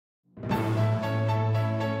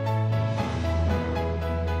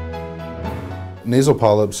Nasal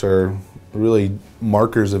polyps are really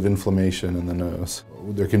markers of inflammation in the nose.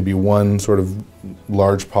 There can be one sort of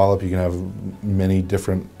large polyp. You can have many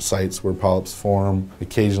different sites where polyps form.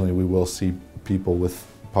 Occasionally we will see people with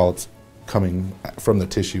polyps coming from the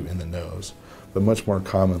tissue in the nose, but much more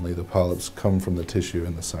commonly the polyps come from the tissue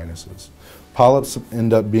in the sinuses. Polyps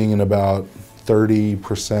end up being in about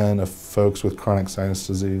 30% of folks with chronic sinus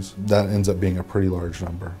disease. That ends up being a pretty large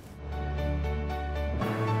number.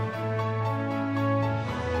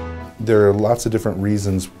 There are lots of different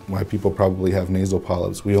reasons why people probably have nasal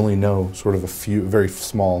polyps. We only know sort of a very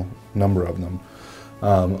small number of them.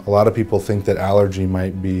 A lot of people think that allergy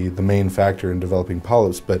might be the main factor in developing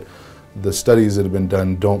polyps, but the studies that have been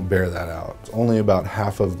done don't bear that out. Only about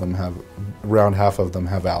around half of them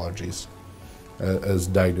have allergies as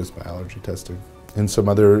diagnosed by allergy testing. In some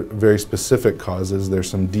other very specific causes, there's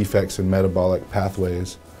some defects in metabolic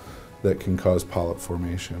pathways that can cause polyp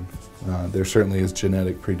formation. There certainly is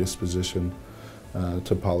genetic predisposition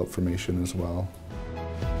to polyp formation as well.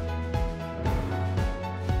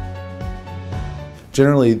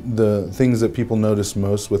 Generally, the things that people notice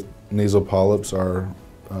most with nasal polyps are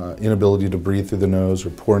inability to breathe through the nose or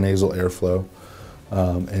poor nasal airflow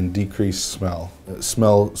and decreased smell.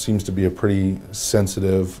 Smell seems to be a pretty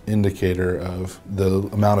sensitive indicator of the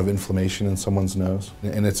amount of inflammation in someone's nose,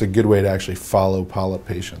 and it's a good way to actually follow polyp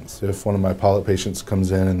patients. If one of my polyp patients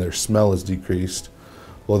comes in and their smell is decreased,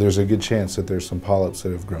 well, there's a good chance that there's some polyps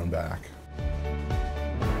that have grown back.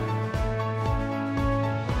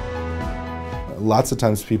 Lots of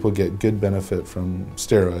times people get good benefit from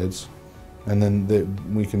steroids, and then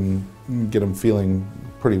we can get them feeling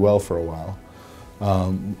pretty well for a while.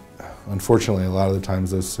 Unfortunately, a lot of the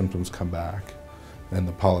times those symptoms come back, and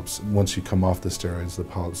the polyps, once you come off the steroids, the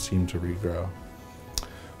polyps seem to regrow.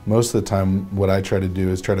 Most of the time, what I try to do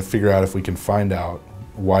is try to figure out if we can find out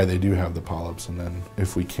why they do have the polyps, and then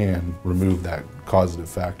if we can, remove that causative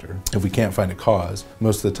factor. If we can't find a cause,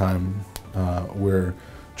 most of the time we're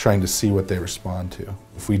trying to see what they respond to.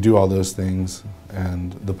 If we do all those things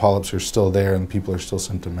and the polyps are still there and people are still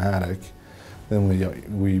symptomatic, then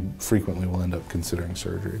we frequently will end up considering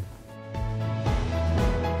surgery.